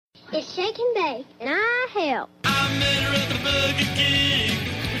It's Shake and Bake, and I help. I met her at the Burger King.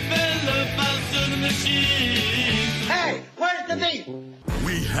 We fell about to the machine. Hey, where's the meat?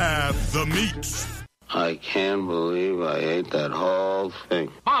 We have the meats. I can't believe I ate that whole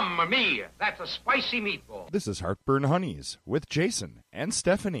thing. Mamma mia, that's a spicy meatball. This is Heartburn Honeys with Jason and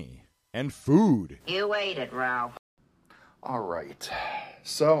Stephanie and food. You ate it, Ralph. All right.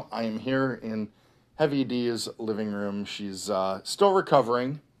 So I am here in Heavy D's living room. She's still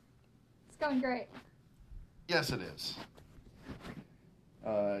recovering. It's going great. Yes, it is.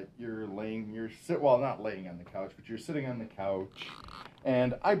 Not laying on the couch, but you're sitting on the couch.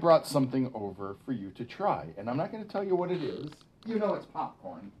 And I brought something over for you to try. And I'm not going to tell you what it is. You know it's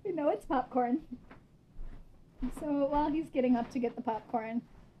popcorn. You know it's popcorn. So while he's getting up to get the popcorn,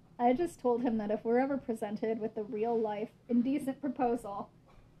 I just told him that if we're ever presented with a real-life, indecent proposal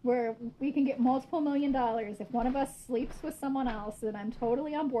where we can get multiple $1 million if one of us sleeps with someone else, then I'm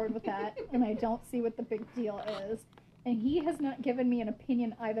totally on board with that, and I don't see what the big deal is. And he has not given me an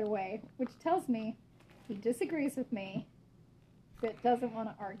opinion either way, which tells me he disagrees with me, but doesn't want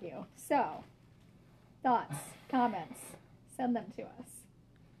to argue. So, thoughts, comments, send them to us.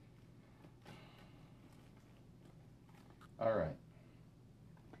 All right.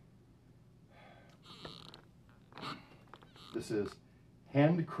 This is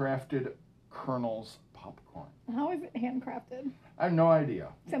handcrafted Colonel's popcorn. How is it handcrafted? I have no idea.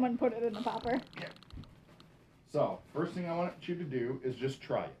 Someone put it in the popper. Yeah. So, first thing I want you to do is just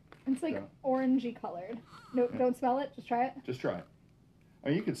try it. It's like orangey colored. No, don't smell it. Just try it. Just try it. I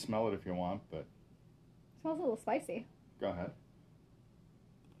mean, you could smell it if you want, but... It smells a little spicy. Go ahead.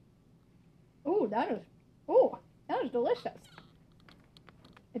 Ooh, that is delicious.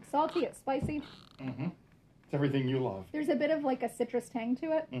 It's salty, it's spicy. Mm-hmm. It's everything you love. There's a bit of like a citrus tang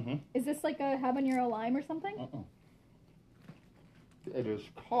to it. Mm-hmm. Is this like a habanero lime or something? It is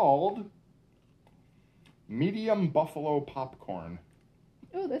called medium buffalo popcorn.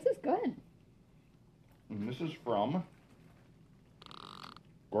 Ooh, this is good. And this is from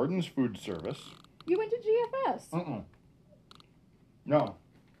Gordon's Food Service. You went to GFS? No.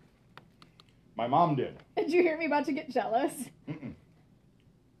 My mom did. Did you hear me about to get jealous? Mm-mm.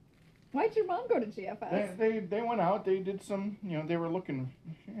 Why'd your mom go to GFS? They went out, they did some, they were looking,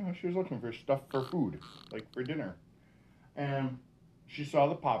 she was looking for stuff for food, like for dinner. And she saw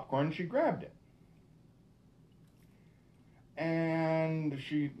the popcorn, she grabbed it. And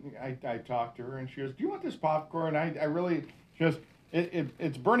I talked to her, and she goes, "Do you want this popcorn?" I really, she goes,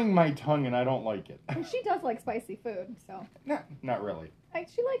 it's burning my tongue, and I don't like it. And she does like spicy food, so. Not really.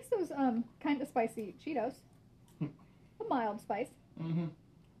 She likes those kind of spicy Cheetos. A mild spice. Mm-hmm.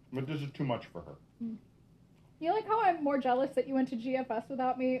 But this is too much for her. You like how I'm more jealous that you went to GFS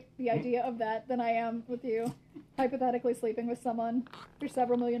without me, the idea of that, than I am with you hypothetically sleeping with someone for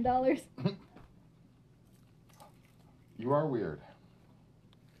several $1 million? You are weird.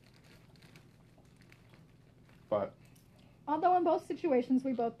 But. Although in both situations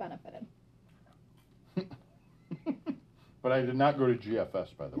we both benefited. But I did not go to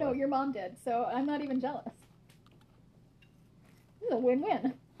GFS, by the way. No, your mom did, so I'm not even jealous. This is a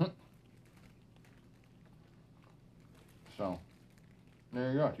win-win. So,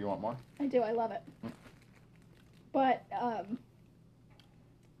 there you go. Do you want more? I do. I love it. But,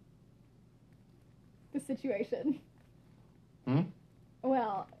 the situation.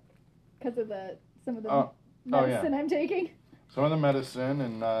 Well, because of some of the medicine I'm taking. Some of the medicine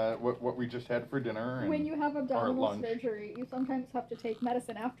and what we just had for dinner. And, when you have abdominal surgery, you sometimes have to take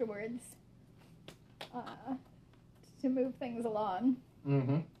medicine afterwards to move things along.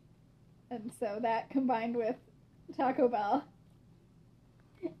 Mm-hmm. And so that combined with Taco Bell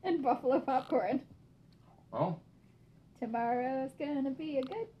and buffalo popcorn. Well, tomorrow's gonna be a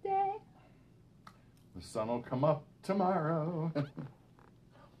good day. The sun will come up tomorrow.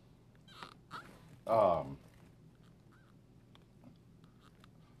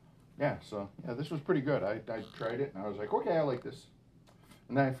 This was pretty good. I tried it and I was like, okay, I like this.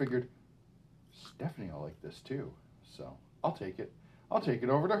 And then I figured, Stephanie will like this too. So I'll take it. I'll take it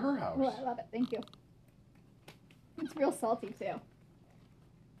over to her house. Oh, I love it. Thank you. It's real salty too.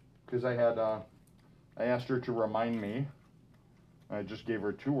 Because I asked her to remind me. I just gave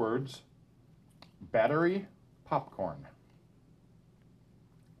her 2 words. Battery popcorn.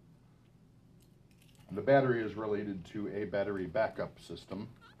 The battery is related to a battery backup system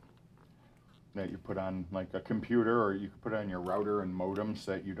that you put on like a computer, or you can put it on your router and modem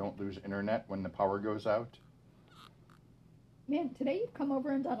so that you don't lose internet when the power goes out. Man, today you've come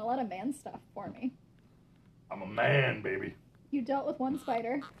over and done a lot of man stuff for me. I'm a man, baby. You dealt with one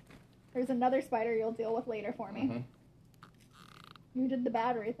spider. There's another spider you'll deal with later for me. You did the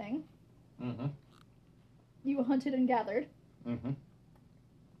battery thing. Mm-hmm. You hunted and gathered. Mm-hmm.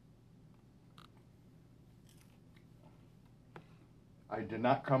 I did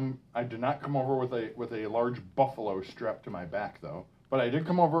not come over with a large buffalo strapped to my back though. But I did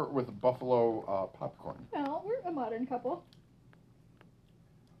come over with buffalo popcorn. Well, we're a modern couple.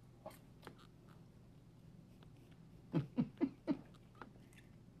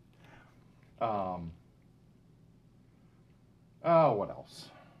 Oh, what else?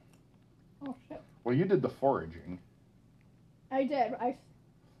 Oh shit. Well, you did the foraging. I did.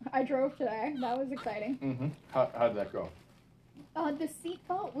 I drove today. That was exciting. Mm-hmm. How'd that go? The seat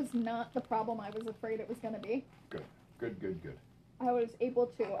belt was not the problem I was afraid it was going to be. Good. I was able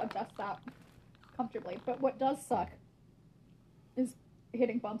to adjust that comfortably. But what does suck is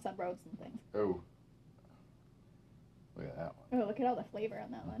hitting bumps on roads and things. Oh. Look at that one. Oh, look at all the flavor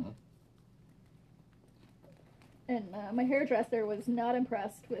on that one. And my hairdresser was not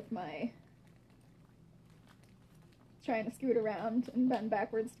impressed with my trying to scoot around and bend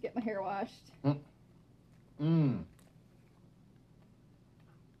backwards to get my hair washed.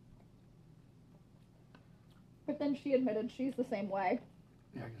 But then she admitted she's the same way.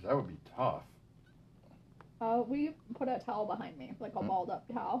 Yeah, because that would be tough. We put a towel behind me, like a balled up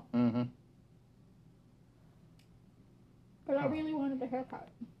towel. Mm-hmm. But I really wanted a haircut.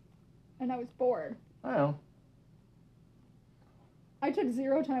 And I was bored. I know. I took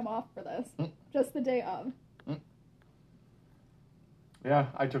 0 time off for this. Just the day of. Yeah,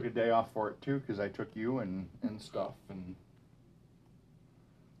 I took a day off for it too, because I took you and stuff. And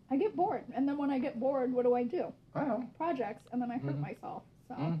I get bored. And then when I get bored, what do? I know. Projects, and then I hurt myself.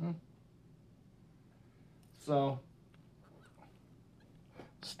 So. So,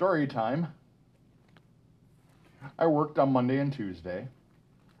 story time. I worked on Monday and Tuesday.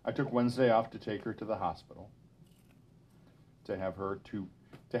 I took Wednesday off to take her to the hospital to have her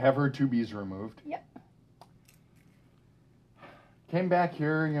tubies removed. Yep. Came back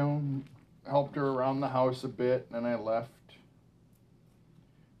here, helped her around the house a bit, and then I left.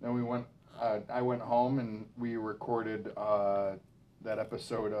 Then I went home and we recorded that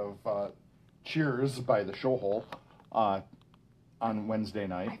episode of Cheers by the Showhole on Wednesday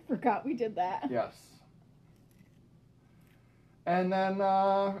night. I forgot we did that. Yes. And then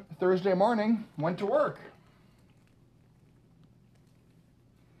Thursday morning, went to work.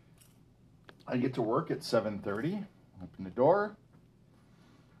 I get to work at 7:30, open the door,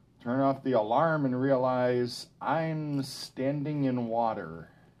 turn off the alarm, and realize I'm standing in water.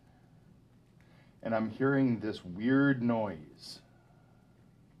 And I'm hearing this weird noise.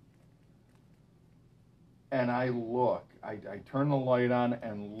 And I look, I turn the light on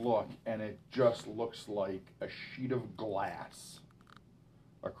and look, and it just looks like a sheet of glass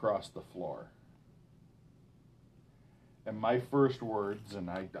across the floor. And my first words, and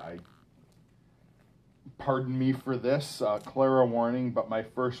I pardon me for this, Clara warning, but my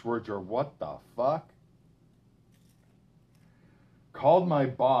first words are, what the fuck? Called my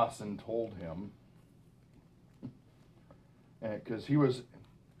boss and told him, because he was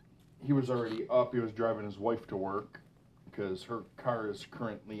already up. He was driving his wife to work because her car is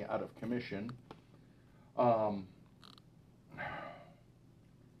currently out of commission. And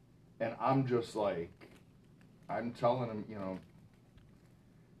I'm just like, I'm telling him,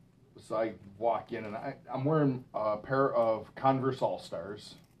 so I walk in and I'm wearing a pair of Converse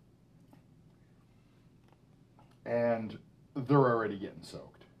All-Stars. And they're already getting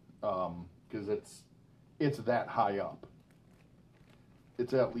soaked. Because it's that high up.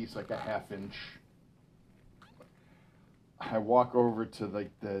 It's at least like a ½ inch. I walk over to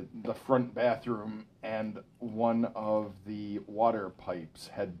the front bathroom, and one of the water pipes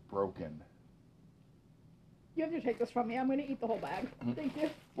had broken. You have to take this from me. I'm going to eat the whole bag. Thank you.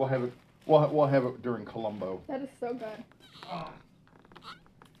 We'll have it. We'll have it during Columbo. That is so good.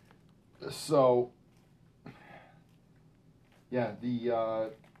 So, yeah,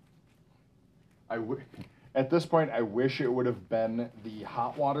 at this point, I wish it would have been the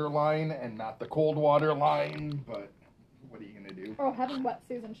hot water line and not the cold water line, but what are you going to do? Oh, having wet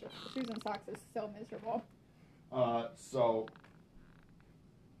Susan socks is so miserable. So,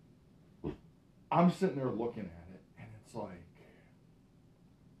 I'm sitting there looking at it, and it's like,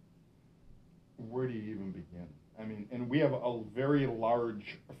 where do you even begin? I mean, and we have a very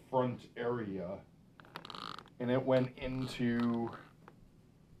large front area, and it went into...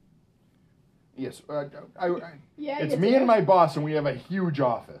 Yes, it's me and my boss, and we have a huge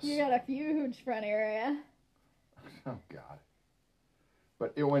office. You got a huge front area. Oh, God.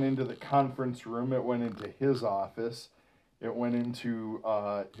 But it went into the conference room. It went into his office. It went into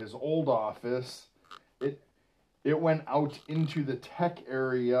his old office. it went out into the tech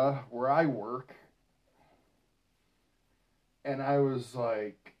area where I work. And I was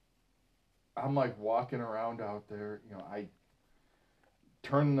like, I'm like walking around out there, you know, I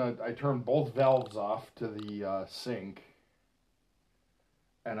turned both valves off to the sink,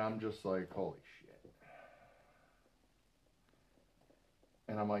 and I'm just like, holy shit.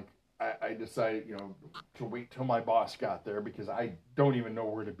 And I'm like, I decided, you know, to wait till my boss got there because I don't even know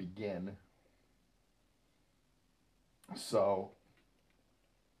where to begin. So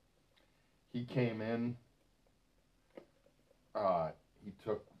he came in.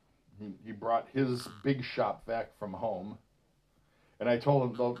 He brought his big shop vac from home, and I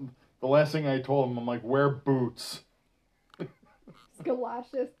told him the last thing I told him, I'm like, wear boots.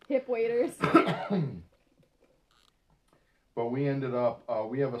 Galoshes, hip waders. But we ended up,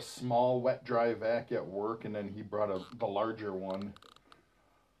 we have a small wet dry vac at work, and then he brought the larger one.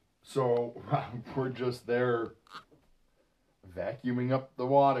 So we're just there vacuuming up the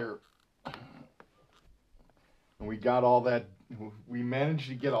water. And we got all that, we managed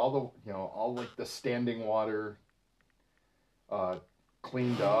to get all the, you know, all like the standing water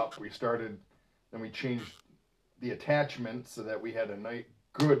cleaned up. Then we changed the attachment so that we had a nice,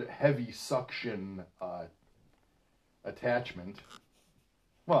 good, heavy suction attachment.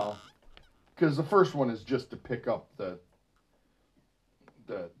 Well, because the first one is just to pick up the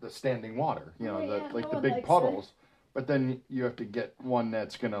standing water, you know, the big puddles. But then you have to get one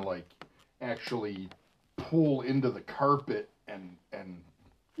that's gonna like actually pull into the carpet and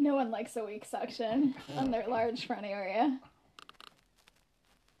No one likes a weak suction on their large front area.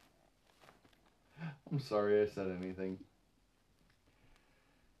 I'm sorry I said anything.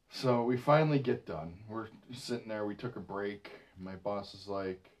 So we finally get done. We're sitting there, we took a break. My boss is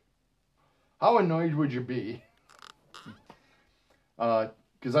like, how annoyed would you be?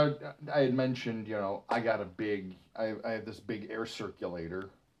 Because I had mentioned, you know, I have this big air circulator.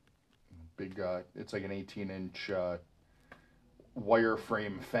 It's like an 18-inch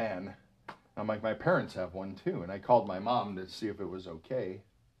wireframe fan. I'm like, my parents have one too. And I called my mom to see if it was okay.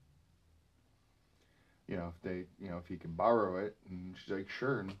 You know, if he can borrow it. And she's like,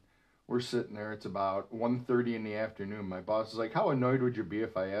 sure. And we're sitting there. It's about 1:30 in the afternoon. My boss is like, how annoyed would you be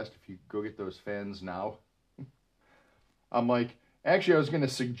if I asked if you could go get those fans now? I'm like, actually, I was going to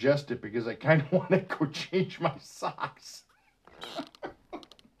suggest it because I kind of want to go change my socks.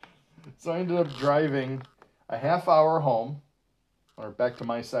 So I ended up driving a half hour home, or back to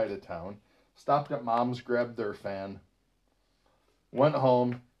my side of town, stopped at Mom's, grabbed their fan, went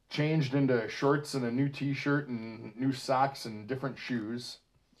home, changed into shorts and a new t-shirt and new socks and different shoes.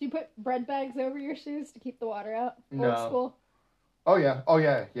 Did you put bread bags over your shoes to keep the water out? No. Old school? Oh yeah,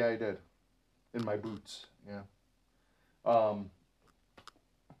 I did. In my boots, yeah.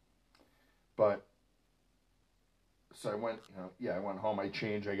 But so I went, I went home, I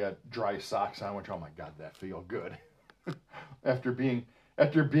changed, I got dry socks on, which, oh my God, that feel good. After being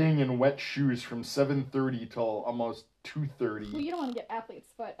in wet shoes from 7:30 till almost 2:30. Well, you don't want to get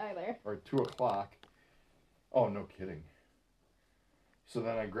athlete's foot either. Or 2 o'clock. Oh, no kidding. So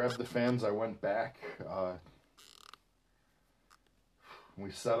then I grabbed the fans, I went back, we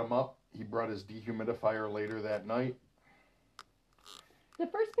set them up. He brought his dehumidifier later that night. The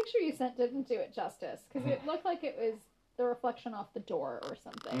first picture you sent didn't do it justice, because it looked like it was the reflection off the door or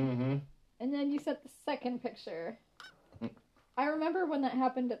something. Mm-hmm. And then you sent the second picture. I remember when that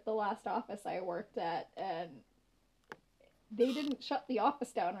happened at the last office I worked at, and they didn't shut the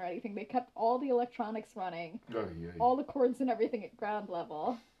office down or anything. They kept all the electronics running, all the cords and everything at ground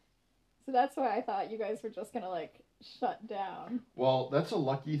level. So that's why I thought you guys were just going to, like, shut down. Well, that's a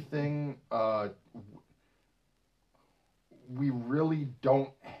lucky thing. We really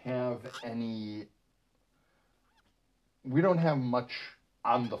don't have much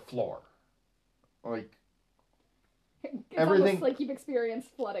on the floor. Like, It's everything, almost like you've experienced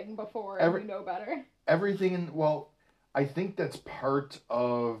flooding before and you know better. Everything, I think that's part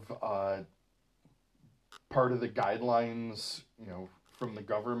of the guidelines, from the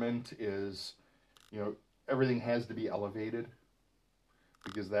government is, everything has to be elevated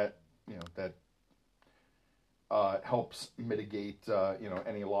because that helps mitigate,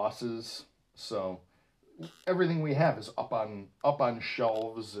 any losses. So everything we have is up on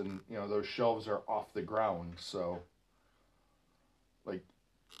shelves, and those shelves are off the ground. So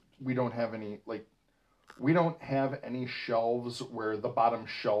we don't have any shelves where the bottom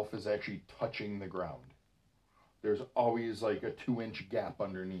shelf is actually touching the ground. There's always like a 2-inch gap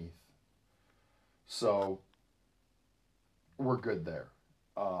underneath. So we're good there.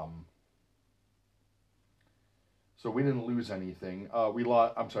 So we didn't lose anything.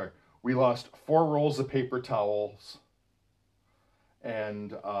 We lost 4 rolls of paper towels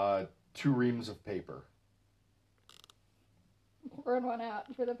and 2 reams of paper. Pouring one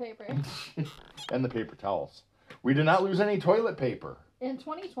out for the paper. And the paper towels. We did not lose any toilet paper. In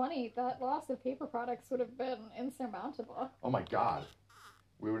 2020, that loss of paper products would have been insurmountable. Oh my God.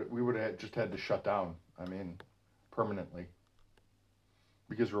 We would have just had to shut down. I mean, permanently.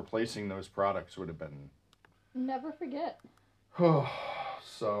 Because replacing those products would have been... Never forget.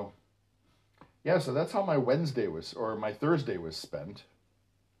 So, yeah, so that's how my Wednesday was, or my Thursday was spent.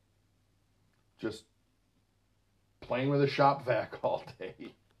 Just playing with a shop vac all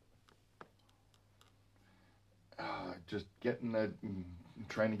day. Just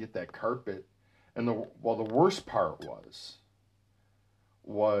trying to get that carpet. And the worst part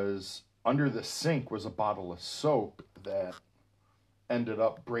was under the sink was a bottle of soap that ended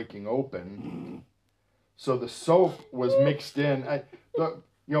up breaking open. So the soap was mixed in.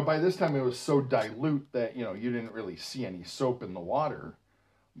 By this time it was so dilute that, you didn't really see any soap in the water.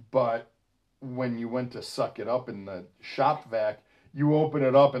 But when you went to suck it up in the shop vac, you open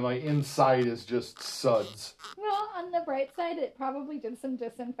it up and inside is just suds. Well, on the bright side, it probably did some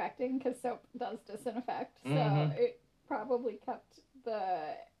disinfecting because soap does disinfect. So it probably kept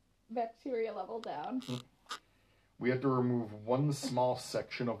the bacteria level down. We had to remove one small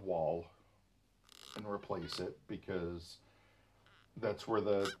section of wall and replace it because that's where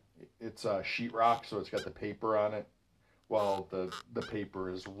it's sheetrock, so it's got the paper on it. Well, the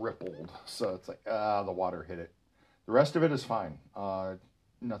paper is rippled, so it's the water hit it. The rest of it is fine.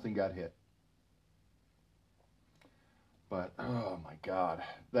 Nothing got hit. But, oh my God,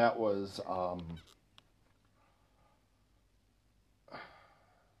 that was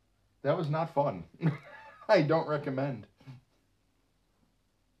not fun. I don't recommend.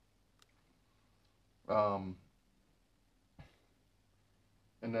 And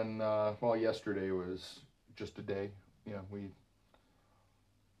then, yesterday was just a day.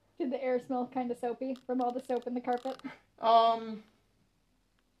 Did the air smell kind of soapy from all the soap in the carpet?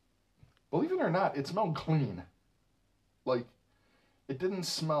 Believe it or not, it smelled clean. It didn't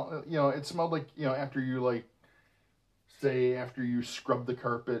smell, it smelled like, after you, after you scrub the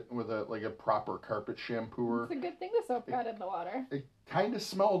carpet with a proper carpet shampooer. It's a good thing the soap got in the water. It kind of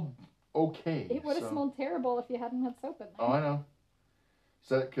smelled okay. It would have smelled terrible if you hadn't had soap in there. Oh, I know.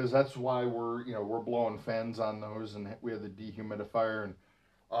 So, because that's why we're blowing fans on those, and we have the dehumidifier. And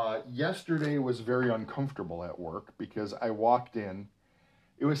yesterday was very uncomfortable at work because I walked in,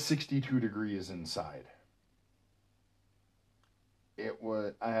 it was 62 degrees inside. It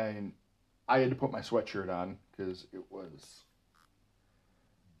was I had to put my sweatshirt on because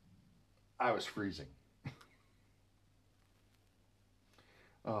I was freezing.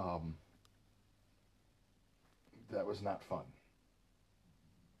 That was not fun.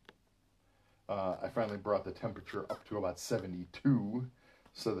 I finally brought the temperature up to about 72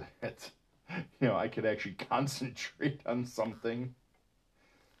 so that, I could actually concentrate on something.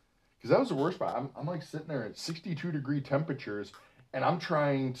 Because that was the worst part. I'm sitting there at 62 degree temperatures and I'm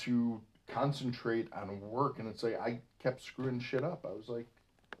trying to concentrate on work, and it's I kept screwing shit up. I was like...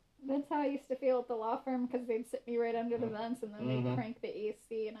 That's how I used to feel at the law firm, because they'd sit me right under the vents and then they'd crank the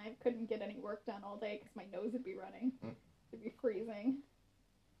AC and I couldn't get any work done all day because my nose would be running. It'd be freezing.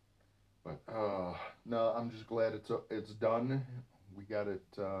 But, no, I'm just glad it's done. We got it,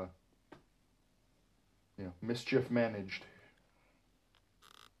 mischief managed.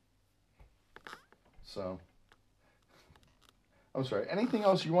 So, I'm sorry. Anything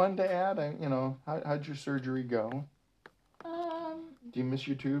else you wanted to add? How'd your surgery go? Do you miss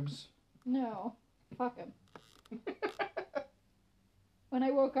your tubes? No. Fuck them. When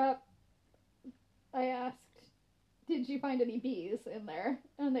I woke up, I asked, did you find any bees in there?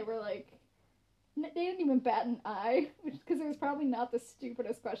 And they were like, they didn't even bat an eye, because it was probably not the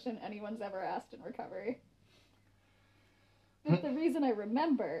stupidest question anyone's ever asked in recovery. But the reason I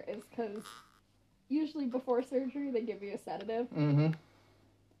remember is because usually before surgery they give you a sedative. Mm-hmm.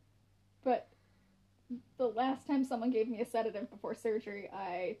 But the last time someone gave me a sedative before surgery,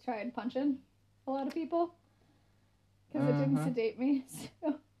 I tried punching a lot of people because it didn't sedate me.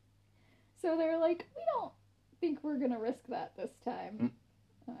 So they were like, we don't think we're going to risk that this time.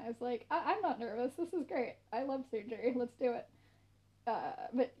 And I was like, I'm not nervous. This is great. I love surgery. Let's do it.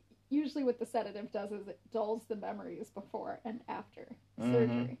 But usually what the sedative does is it dulls the memories before and after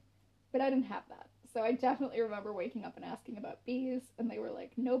surgery. But I didn't have that. So I definitely remember waking up and asking about bees, and they were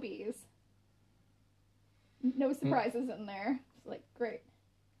like, no bees. No surprises in there. It's like, great.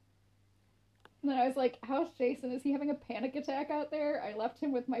 And then I was like, how's Jason? Is he having a panic attack out there? I left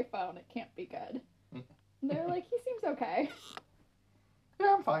him with my phone. It can't be good. And they were like, he seems okay.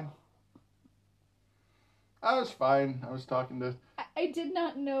 Yeah, I'm fine. I was fine. I was talking to... I did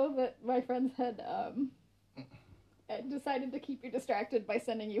not know that my friends had decided to keep you distracted by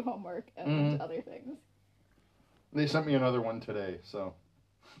sending you homework and other things. They sent me another one today, so...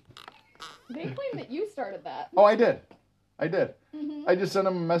 They claim that you started that. Oh, I did. Mm-hmm. I just sent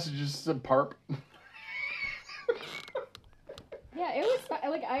them a message that said parp. Yeah, it was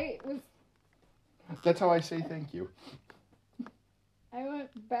like I was. That's how I say thank you. I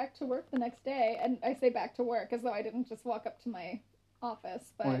went back to work the next day, and I say back to work as though I didn't just walk up to my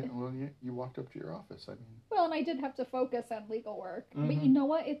office. But Well, you walked up to your office. I mean. Well, and I did have to focus on legal work. Mm-hmm. But you know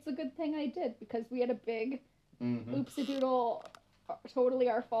what? It's a good thing I did because we had a big oopsie-doodle, totally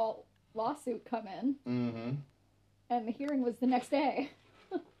our fault lawsuit come in. Mm-hmm. And the hearing was the next day.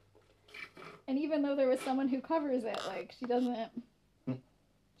 And even though there was someone who covers it, like, she doesn't...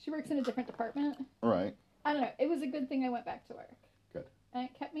 She works in a different department. Right. I don't know. It was a good thing I went back to work. Good. And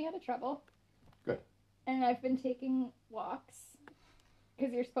it kept me out of trouble. Good. And I've been taking walks.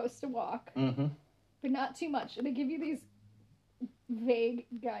 Because you're supposed to walk. Mm-hmm. But not too much. They give you these vague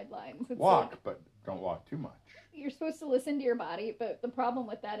guidelines. It's Walk, like, but don't walk too much. you're supposed to listen to your body, but the problem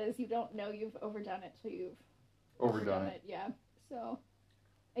with that is you don't know you've overdone it till you've Overdone it. Yeah. So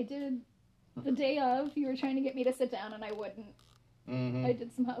I did the day of. You were trying to get me to sit down, and I wouldn't. Mm-hmm. I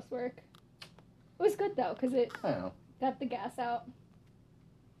did some housework. It was good though, because it I know. got the gas out.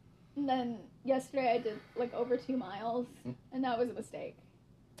 And then yesterday I did like over 2 miles, and that was a mistake.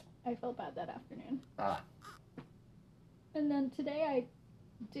 I felt bad that afternoon. Ah. And then today I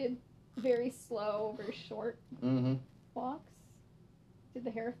did very slow, very short walks. Did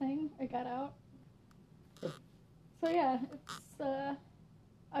the hair thing. I got out. So yeah, it's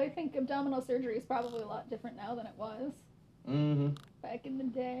I think abdominal surgery is probably a lot different now than it was back in the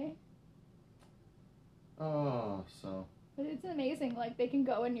day. Oh, so. But it's amazing, like, they can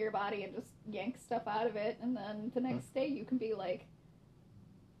go into your body and just yank stuff out of it, and then the next day you can be, like,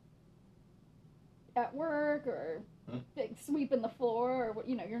 at work, or like, sweeping the floor, or,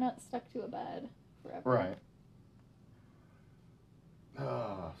 you know, you're not stuck to a bed forever. Right.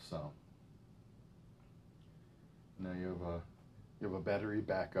 Oh, so. Now you have a battery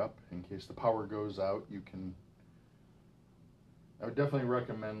backup in case the power goes out. You can. I would definitely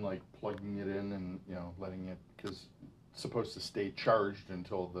recommend like plugging it in and letting it, because it's supposed to stay charged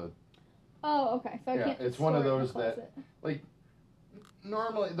until the. Oh, okay. So I can't. It's one of store it in the those that closet. like.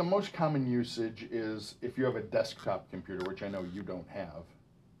 Normally, the most common usage is if you have a desktop computer, which I know you don't have.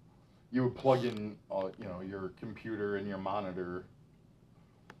 You would plug in, your computer and your monitor,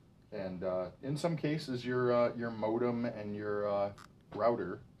 and in some cases your modem and your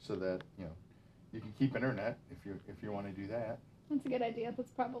router, so that you can keep internet if you want to do that. That's a good idea.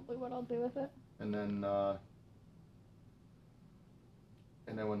 That's probably what I'll do with it. And then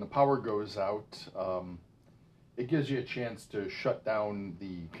when the power goes out, it gives you a chance to shut down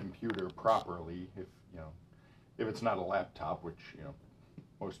the computer properly if it's not a laptop, which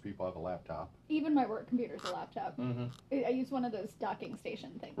most people have a laptop. Even my work computer's a laptop. Mm-hmm. I use one of those docking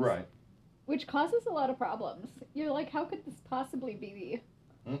station things. Right. Which causes a lot of problems. You're like, how could this possibly be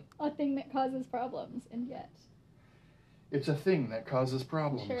a thing that causes problems? And yet... It's a thing that causes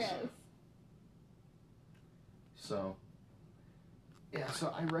problems. It sure is. So, yeah,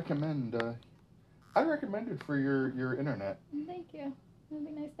 so I recommend it for your internet. Thank you. It'd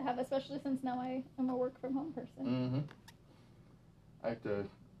be nice to have, especially since now I am a work from home person. Mm-hmm.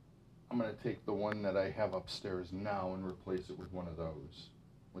 I'm going to take the one that I have upstairs now and replace it with one of those,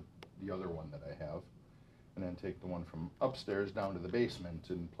 with the other one that I have, and then take the one from upstairs down to the basement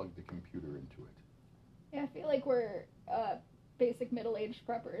and plug the computer into it. Yeah, I feel like we're basic middle-aged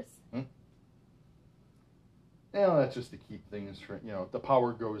preppers. Yeah, that's just to keep things for, if the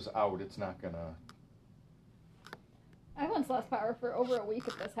power goes out, it's not going to... I once lost power for over a week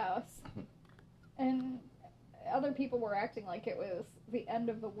at this house, and other people were acting like it was the end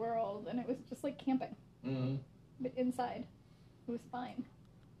of the world, and it was just like camping. Mm-hmm. But inside, it was fine.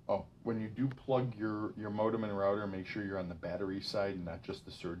 Oh, when you do plug your modem and router, make sure you're on the battery side and not just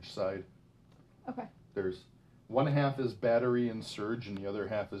the surge side. Okay. There's one half is battery and surge, and the other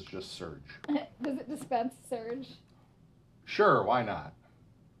half is just surge. Does it dispense surge? Sure, why not?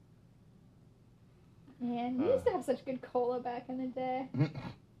 Man, we used to have such good cola back in the day.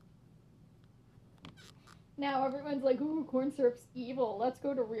 Now everyone's like, ooh, corn syrup's evil. Let's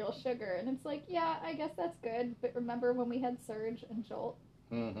go to real sugar. And it's like, yeah, I guess that's good. But remember when we had Surge and Jolt?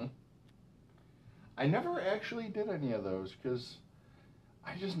 Mm-hmm. I never actually did any of those, because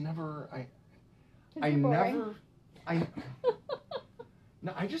I just never... I never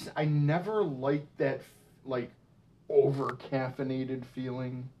liked that, over-caffeinated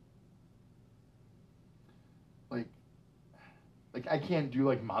feeling. like, I can't do,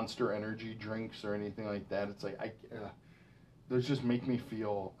 like, Monster Energy drinks or anything like that. It's like, those just make me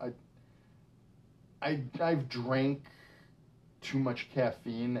feel, I've drank too much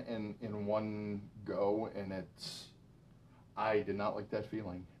caffeine in one go, and I did not like that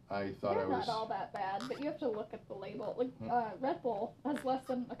feeling. I thought They're I was... not all that bad, but you have to look at the label. Like, Red Bull has less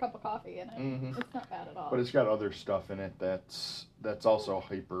than a cup of coffee in it. Mhm. It's not bad at all. But it's got other stuff in it that's also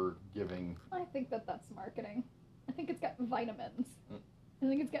hyper giving. I think that's marketing. I think it's got vitamins. I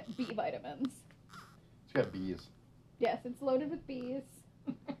think it's got B vitamins. It's got bees. Yes, it's loaded with bees.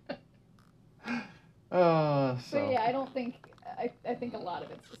 So. But yeah, I don't think... I think a lot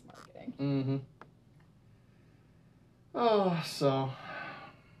of it's just marketing. Mm-hmm. So...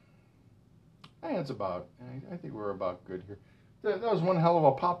 I think it's about... I think we're about good here. That was one hell of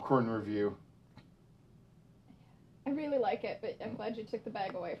a popcorn review. I really like it, but I'm glad you took the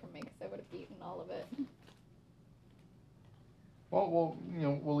bag away from me, because I would have eaten all of it. Well,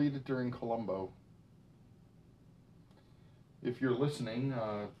 we'll eat it during Columbo. If you're listening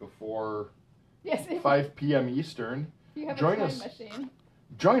before Yes, 5 p.m. Eastern, you have join a time us. machine.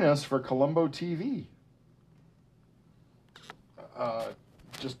 Join us for Columbo TV.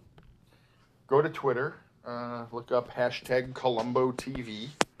 Just go to Twitter, look up hashtag Columbo TV,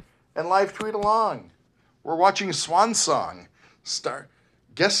 and live tweet along. We're watching Swan Song,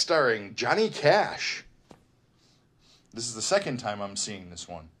 guest starring Johnny Cash. This is the second time I'm seeing this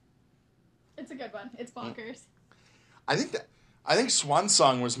one. It's a good one. It's bonkers. I think Swan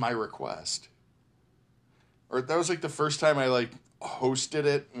Song was my request. Or that was like the first time I like hosted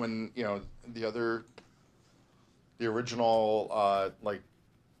it when, the original like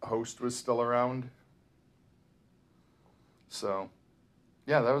host was still around. So,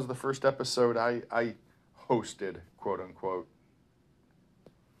 yeah, that was the first episode I hosted, quote unquote.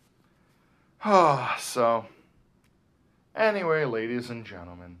 So, anyway, ladies and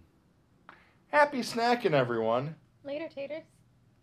gentlemen, happy snacking, everyone. Later, taters.